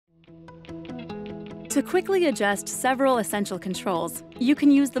To quickly adjust several essential controls, you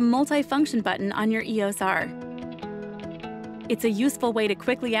can use the multi-function button on your EOS R. It's a useful way to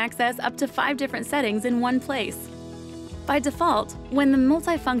quickly access up to 5 different settings in one place. By default, when the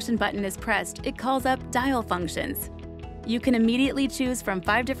multi-function button is pressed, it calls up dial functions. You can immediately choose from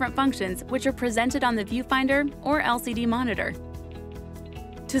 5 different functions which are presented on the viewfinder or LCD monitor.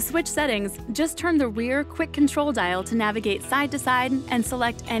 To switch settings, just turn the rear quick control dial to navigate side to side and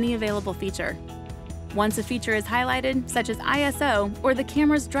select any available feature. Once a feature is highlighted, such as ISO or the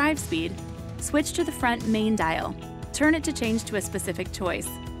camera's drive speed, switch to the front main dial. Turn it to change to a specific choice.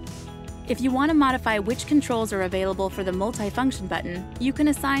 If you want to modify which controls are available for the multi-function button, you can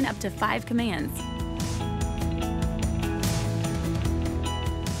assign up to 5 commands.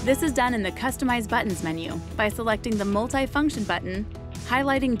 This is done in the Customize Buttons menu by selecting the multi-function button,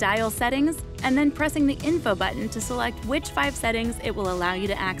 highlighting dial settings, and then pressing the Info button to select which 5 settings it will allow you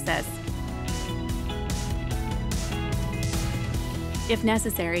to access. If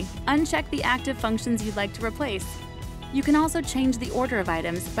necessary, uncheck the active functions you'd like to replace. You can also change the order of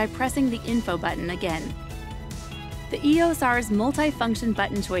items by pressing the Info button again. The EOS R's multi-function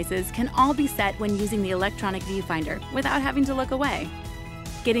button choices can all be set when using the electronic viewfinder without having to look away.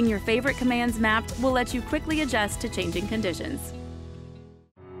 Getting your favorite commands mapped will let you quickly adjust to changing conditions.